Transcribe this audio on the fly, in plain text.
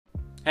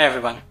Hey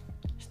everyone,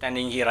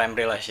 standing here I'm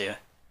Realize here.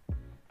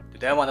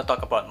 Today I want to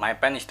talk about My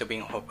Pen is to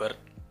Being Hopper,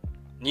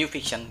 new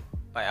fiction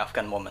by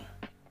Afghan woman.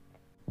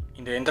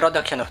 In the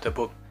introduction of the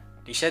book,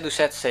 the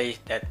Seduset says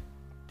that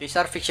these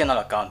are fictional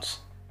accounts,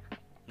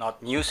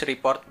 not news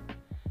report,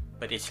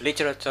 but it's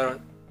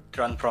literature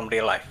drawn from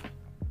real life,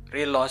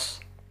 real loss,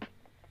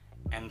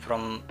 and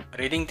from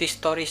reading these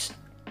stories,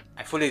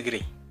 I fully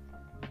agree.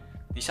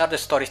 These are the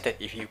stories that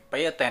if you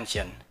pay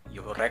attention,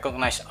 you will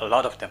recognize a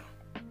lot of them.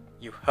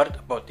 You've heard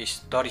about these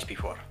stories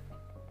before.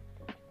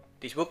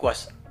 This book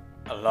was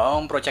a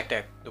long project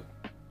that took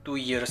 2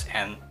 years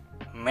and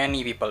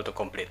many people to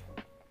complete.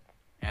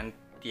 And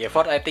the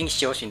effort I think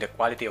shows in the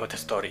quality of the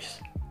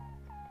stories.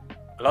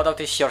 A lot of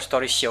these short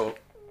stories show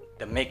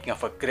the making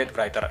of a great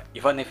writer,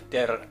 even if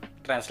they're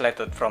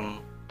translated from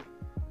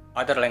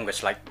other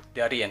languages like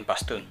Dari and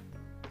Pashtun.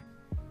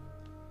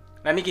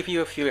 Let me give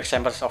you a few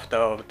examples of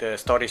the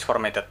stories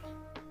formatted.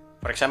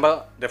 For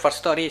example, the first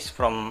story is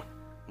from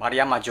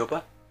Maria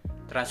Majoba,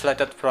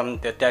 translated from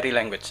the Dari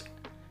language,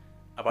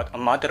 about a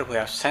mother who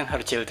has sent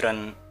her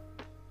children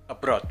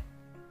abroad.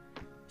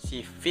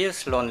 She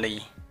feels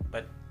lonely,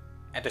 but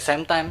at the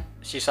same time,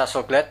 she's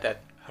also glad that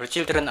her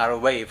children are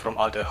away from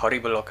all the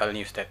horrible local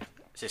news that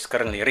she's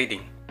currently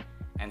reading,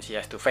 and she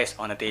has to face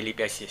on a daily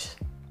basis.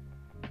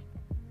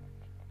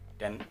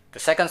 Then the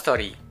second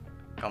story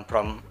comes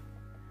from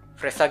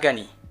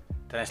Fresagani,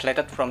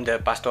 translated from the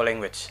Pashto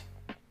language.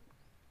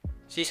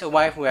 She's a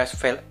wife who has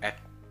failed at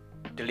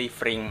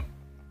delivering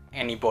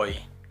any boy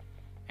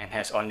and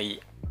has only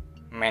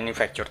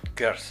manufactured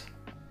girls.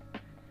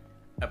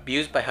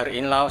 Abused by her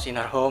in-laws in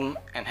her home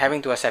and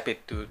having to accept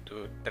it to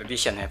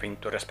tradition, having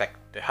to respect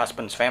the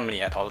husband's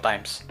family at all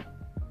times.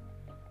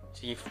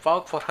 She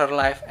fought for her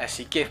life as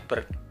she gave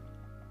birth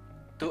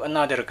to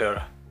another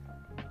girl.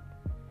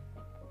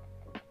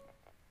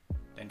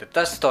 Then the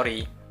third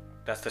story,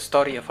 that's the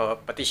story of a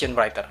petition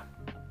writer.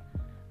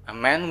 A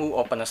man who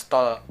opened a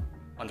stall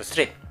on the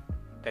street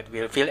that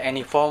will fill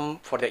any form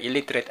for the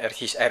illiterate at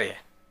his area.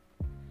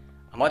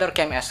 A mother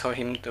came ask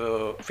him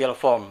to fill a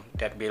form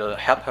that will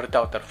help her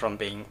daughter from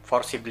being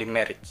forcibly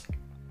married.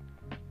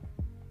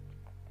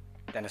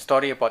 Then a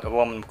story about a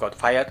woman who got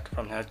fired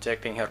from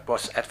rejecting her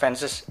boss'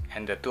 advances,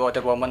 and the two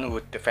other women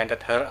who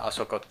defended her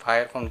also got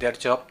fired from their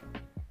job.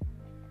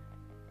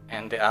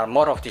 And there are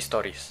more of these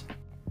stories.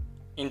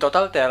 In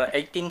total there are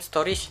 18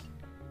 stories.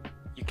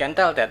 You can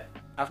tell that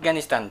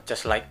Afghanistan,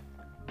 just like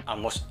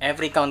almost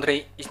every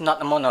country, is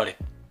not a monolith.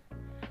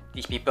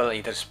 These people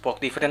either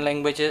spoke different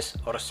languages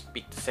or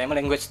speak the same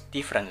language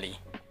differently.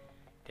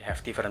 They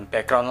have different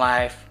background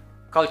life,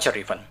 culture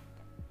even.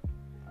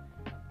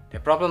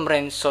 The problem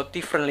ranges so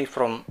differently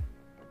from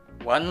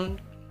one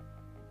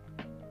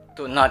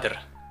to another.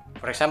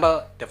 For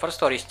example, the first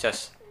story is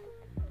just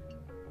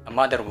a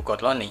mother who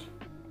got lonely,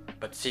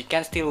 but she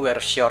can still wear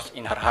shorts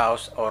in her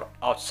house or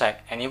outside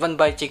and even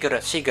buy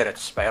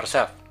cigarettes by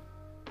herself.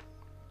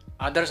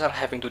 Others are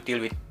having to deal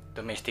with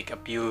domestic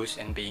abuse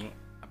and being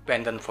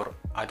abandoned for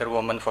other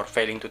women for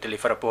failing to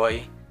deliver a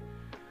boy.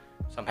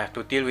 Some have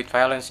to deal with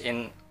violence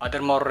in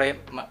other more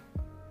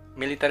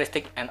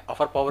militaristic and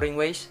overpowering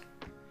ways.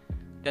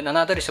 Then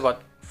another is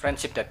about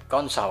friendship that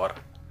gone sour.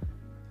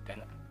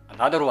 Then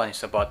another one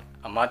is about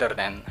a mother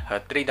and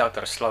her 3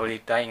 daughters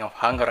slowly dying of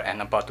hunger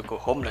and about to go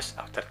homeless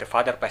after the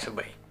father passed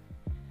away.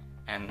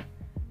 And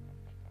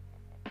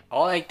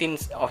all 18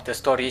 of the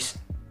stories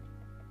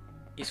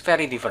is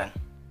very different.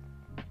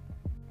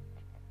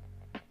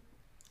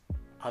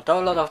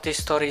 Although a lot of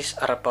these stories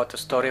are about the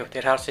story of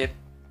their hardship,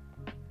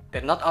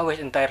 they're not always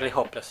entirely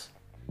hopeless.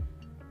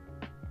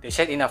 They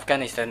said in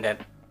Afghanistan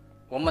that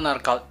women are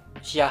called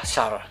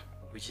Shahshar,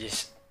 which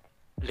is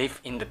live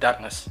in the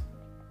darkness.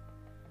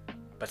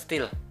 But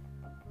still,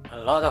 a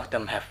lot of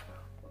them have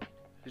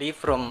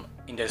lived room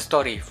in their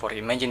story for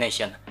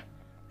imagination,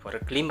 for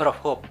a glimmer of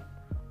hope,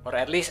 or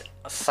at least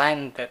a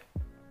sign that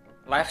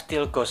life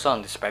still goes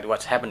on despite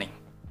what's happening,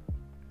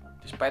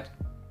 despite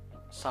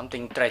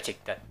something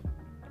tragic that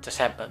just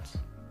happens.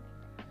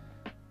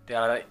 There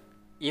are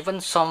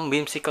even some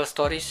whimsical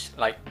stories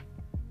like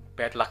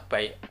Bad Luck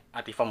by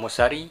Atifa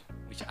Musari,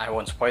 which I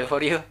won't spoil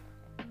for you.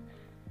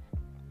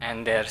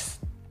 And there's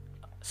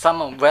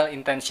some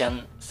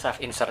well-intentioned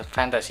self-insert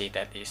fantasy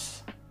that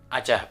is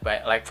Ajah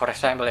by, like for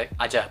example, like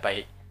Ajah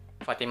by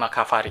Fatima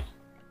Kafari.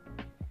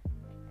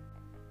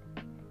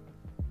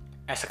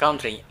 As a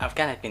country,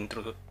 Afghan has been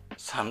through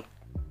some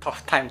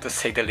tough time to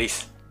say the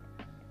least.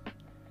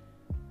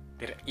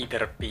 They're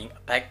either being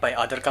attacked by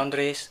other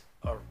countries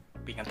or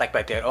being attacked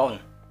by their own,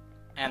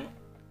 and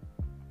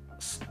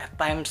at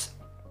times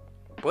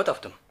both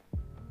of them.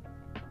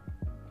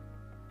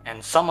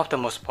 And some of the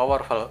most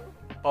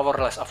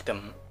powerless of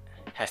them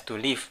has to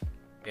live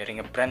bearing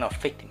a brand of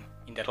victim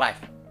in their life.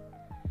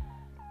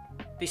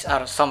 These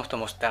are some of the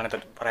most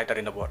talented writers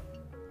in the world.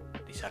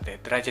 These are their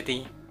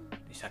tragedy,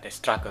 these are their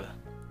struggle,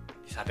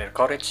 these are their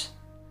courage,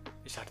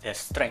 these are their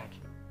strength,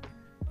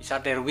 these are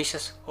their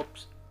wishes,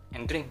 hopes,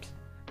 and dreams.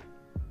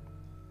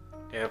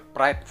 Their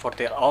pride for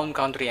their own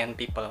country and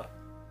people,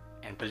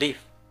 and belief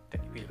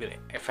that we will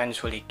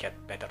eventually get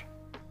better.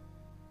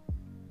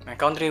 My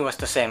country was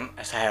the same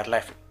as I had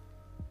left,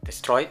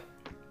 destroyed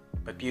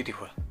but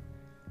beautiful,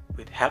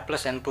 with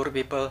helpless and poor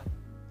people,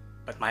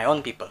 but my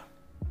own people,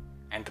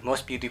 and the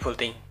most beautiful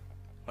thing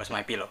was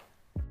my pillow.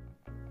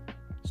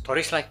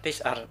 Stories like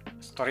this are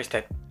stories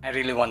that I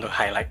really want to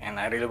highlight and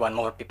I really want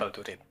more people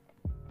to read.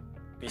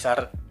 These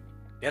are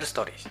their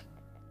stories.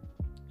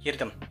 Hear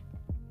them.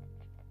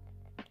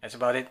 That's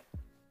about it.